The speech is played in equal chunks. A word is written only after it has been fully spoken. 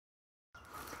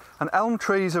And elm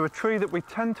trees are a tree that we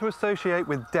tend to associate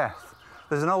with death.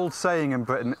 There's an old saying in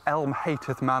Britain, elm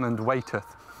hateth man and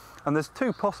waiteth. And there's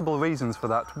two possible reasons for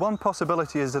that. One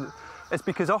possibility is that it's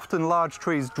because often large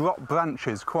trees drop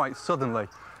branches quite suddenly,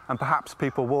 and perhaps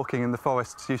people walking in the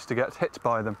forests used to get hit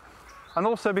by them. And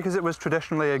also because it was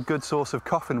traditionally a good source of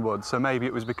coffin wood, so maybe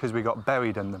it was because we got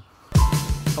buried in them.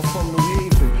 I'm from New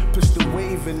Haven, push the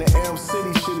wave in the Elm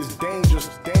City, shit is dangerous,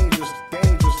 dangerous,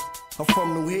 dangerous. I'm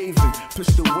from New Haven, push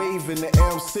the wave in the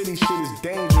Elm City, shit is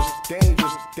dangerous,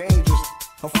 dangerous, dangerous.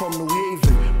 I'm from New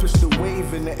Haven, push the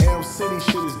wave in the Elm City,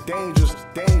 shit is dangerous,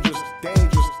 dangerous,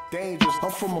 dangerous, dangerous.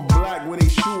 I'm from a block where they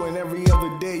shootin' every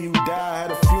other day you die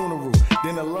at a funeral,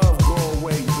 then the love go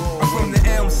away, go away. I'm from the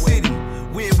Elm City,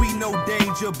 where we know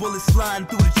danger, bullets sliding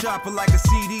through the chopper like a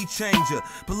CD changer.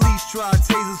 Police try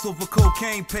tasers over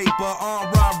cocaine paper,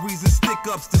 armed robberies and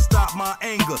stick-ups to stop my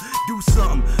anger. Do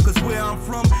something, cause where I'm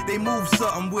from, they move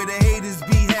something. Where the haters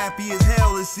be happy as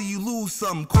hell and see you lose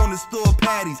something. Corner store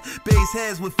patties, base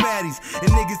heads with fatties,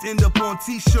 and niggas end up on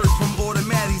t-shirts from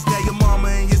automatics. Now your mama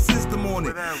and your sister on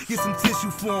it. Get some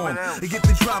tissue for them, and get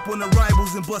the drop on the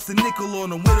rivals and bust a nickel on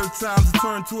them. Winter times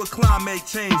turn to a climate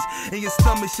change, and your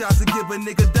stomach shots to give a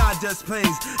nigga digest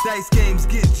pains. Dice games,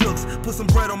 get jokes, put some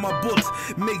bread on my books.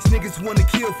 Makes niggas wanna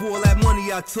kill for all that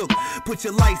money I took. Put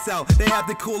your lights out, they have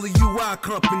to call a UI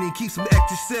company. Keep some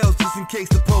extra cells just in case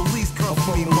the police come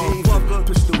for me, motherfucker.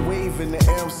 Push the wave in the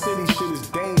Elm City, shit is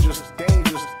dangerous,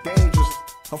 dangerous, dangerous.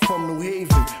 I'm from New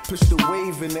Haven, push the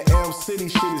wave in the Elm City,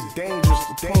 shit is dangerous,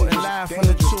 dangerous, live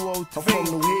dangerous. from the 203. I'm from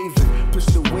New Haven, push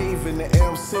the wave in the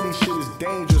Elm City, shit is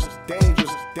dangerous,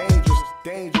 dangerous, dangerous,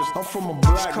 dangerous. I'm from a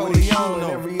block where they shootin'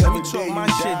 every Let me other talk day you my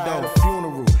die shit, at though. a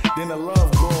funeral, then the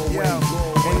love go away, go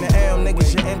away. In the L,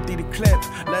 niggas, you empty the clip,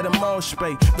 let them all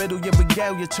spray. Riddle your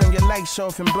regalia, turn your lights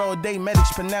off in broad day.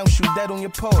 Medics pronounce you dead on your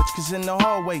porch, cause in the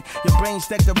hallway, your brains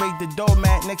decorate the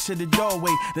doormat next to the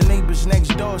doorway. The neighbors next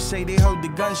door say they heard the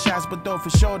gunshots, but thought for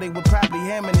sure they would probably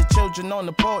hammering the children on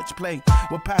the porch play.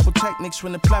 With pyrotechnics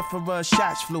when the plethora of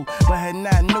shots flew, but had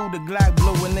not knew the Glock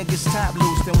blew a niggas top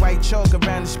loose. Then white chalk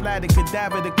around the splattered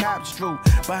cadaver the cops drew.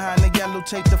 Behind the yellow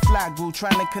tape the flag grew,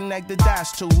 trying to connect the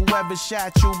dots to whoever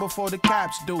shot you before the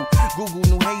cops do. Google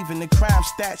New Haven, the crime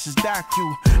stats is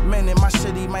docu. Men in my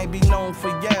city might be known for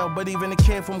Yale, but even a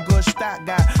kid from good stock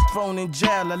got thrown in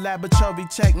jail. A laboratory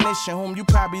technician whom you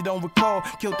probably don't recall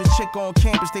killed the chick on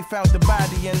campus, they found the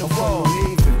body in the wall.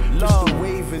 Push the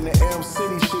wave in the Elm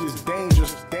City, shit is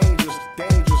dangerous, dangerous,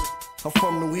 dangerous. I'm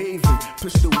from New Haven,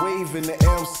 push the wave in the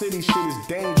Elm City, shit is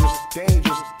dangerous,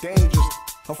 dangerous, dangerous.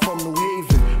 I'm from New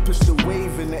Haven, push the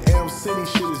wave in the Elm City,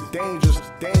 shit is dangerous,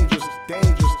 dangerous,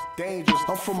 dangerous, dangerous.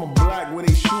 I'm from a block where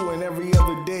they shootin' every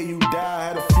other day you die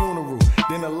at a funeral,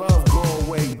 then the love go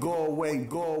away, go away,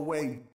 go away.